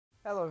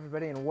Hello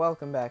everybody and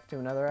welcome back to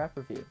another app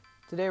review.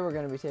 Today we're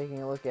going to be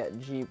taking a look at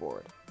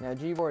Gboard. Now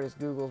Gboard is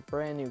Google's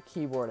brand new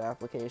keyboard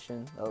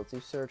application that lets you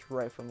search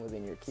right from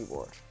within your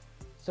keyboard.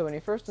 So when you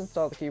first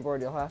install the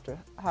keyboard, you'll have to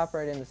hop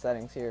right into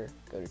settings here,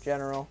 go to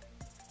General,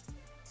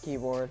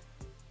 Keyboard,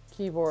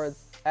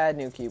 Keyboards, Add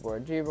New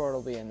Keyboard. Gboard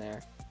will be in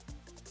there.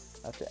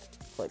 Have to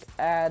click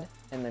Add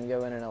and then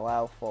go in and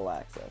allow full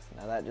access.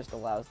 Now that just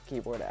allows the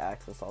keyboard to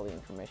access all the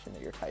information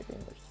that you're typing,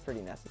 which is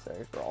pretty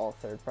necessary for all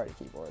third-party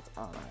keyboards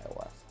on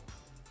iOS.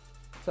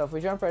 So if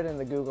we jump right into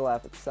the Google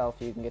app itself,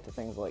 you can get to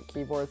things like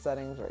keyboard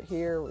settings right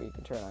here, where you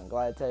can turn on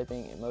glide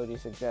typing, emoji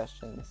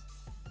suggestions.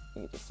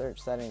 You get to search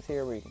settings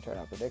here, where you can turn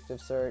on predictive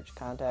search,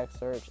 contact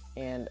search,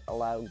 and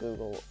allow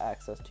Google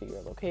access to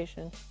your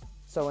location.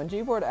 So when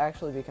Gboard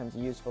actually becomes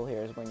useful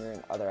here is when you're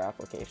in other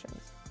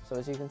applications. So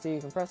as you can see,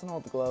 you can press and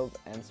hold the globe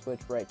and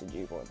switch right to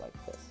Gboard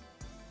like this.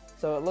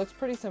 So it looks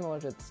pretty similar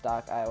to the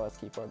stock iOS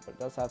keyboard, but it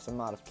does have some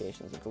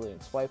modifications, including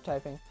swipe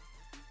typing,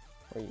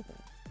 where you can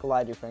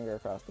glide your finger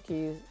across the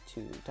keys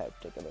to type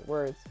particular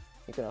words.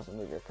 You can also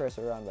move your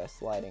cursor around by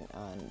sliding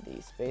on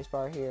the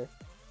spacebar here.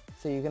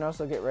 So you can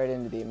also get right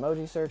into the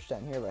emoji search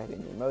down here by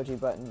hitting the emoji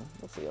button.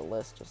 You'll see a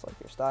list just like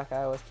your stock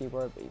iOS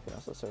keyboard, but you can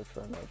also search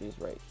for emojis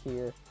right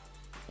here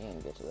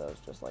and get to those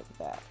just like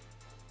that.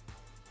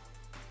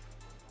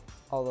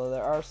 Although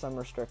there are some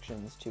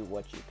restrictions to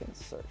what you can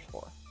search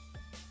for.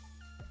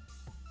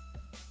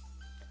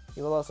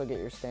 You will also get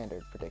your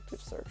standard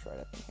predictive search right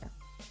up in here.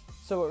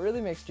 So what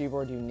really makes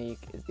Gboard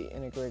unique is the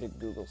integrated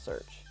Google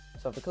search.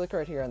 So if we click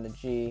right here on the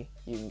G,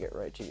 you can get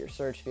right to your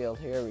search field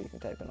here, where you can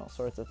type in all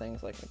sorts of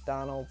things like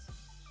McDonald's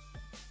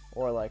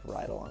or like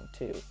Ride Along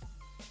 2.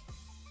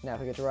 Now if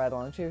we get to Ride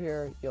Along 2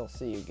 here, you'll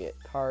see you get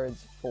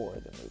cards for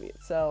the movie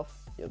itself,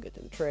 you'll get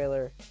to the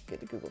trailer,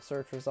 get to Google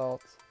search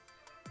results,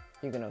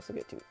 you can also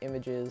get to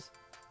images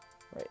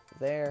right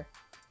there,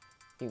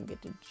 you can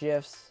get to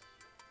GIFs,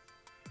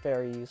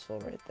 very useful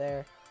right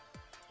there.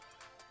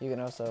 You can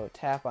also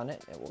tap on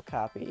it, it will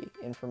copy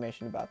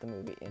information about the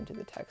movie into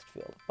the text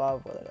field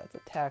above, whether that's a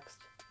text,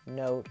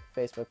 note,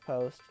 Facebook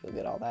post, you'll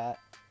get all that.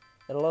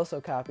 It'll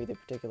also copy the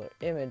particular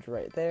image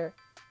right there,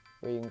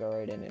 where you can go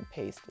right in and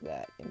paste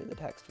that into the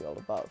text field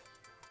above.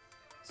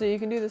 So you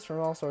can do this from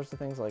all sorts of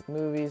things like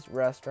movies,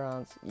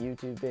 restaurants,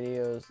 YouTube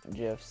videos,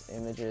 GIFs,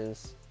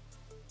 images.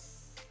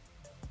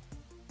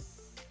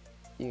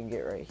 You can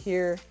get right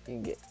here, you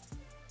can get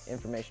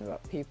information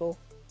about people.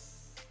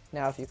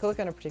 Now if you click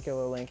on a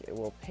particular link, it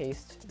will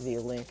paste the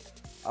link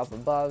up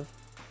above,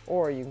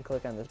 or you can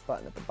click on this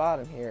button at the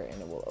bottom here and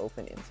it will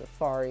open in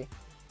Safari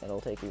and it'll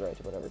take you right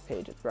to whatever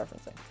page it's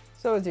referencing.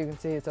 So as you can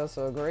see, it's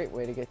also a great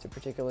way to get to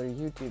particular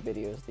YouTube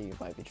videos that you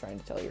might be trying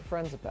to tell your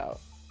friends about.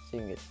 So you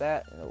can get to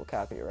that and it will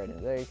copy it right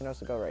into there. You can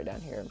also go right down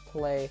here and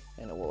play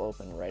and it will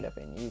open right up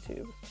in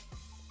YouTube.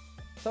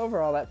 So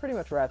overall, that pretty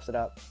much wraps it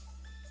up.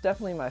 It's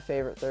definitely my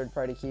favorite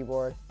third-party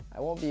keyboard. I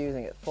won't be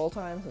using it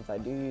full-time since I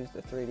do use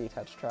the 3D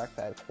touch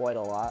trackpad quite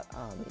a lot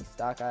on the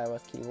stock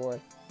iOS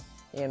keyboard,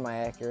 and my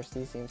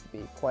accuracy seems to be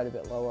quite a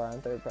bit lower on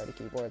third-party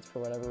keyboards for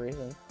whatever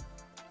reason.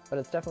 But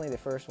it's definitely the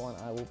first one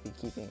I will be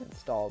keeping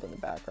installed in the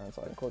background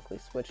so I can quickly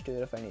switch to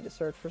it if I need to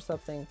search for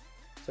something,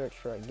 search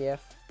for a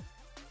GIF,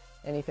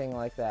 anything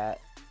like that.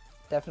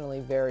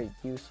 Definitely very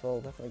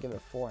useful, definitely give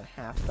it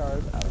 4.5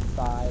 stars out of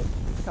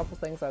 5. A couple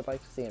things I'd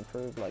like to see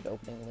improved, like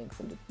opening links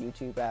into the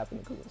YouTube app and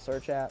the Google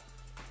Search app,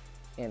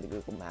 and the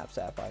Google Maps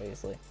app,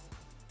 obviously.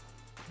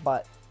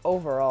 But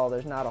overall,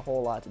 there's not a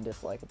whole lot to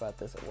dislike about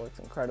this. It works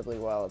incredibly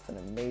well. It's an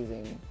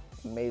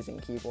amazing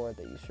keyboard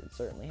that you should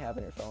certainly have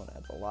on your phone. It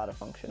adds a lot of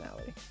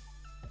functionality.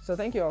 So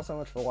thank you all so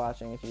much for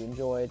watching. If you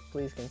enjoyed,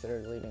 please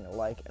consider leaving a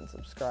like and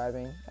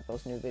subscribing. I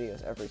post new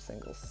videos every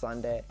single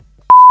Sunday.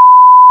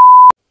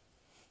 I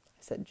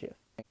said GIF.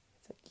 I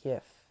said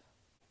GIF.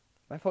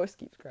 My voice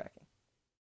keeps cracking.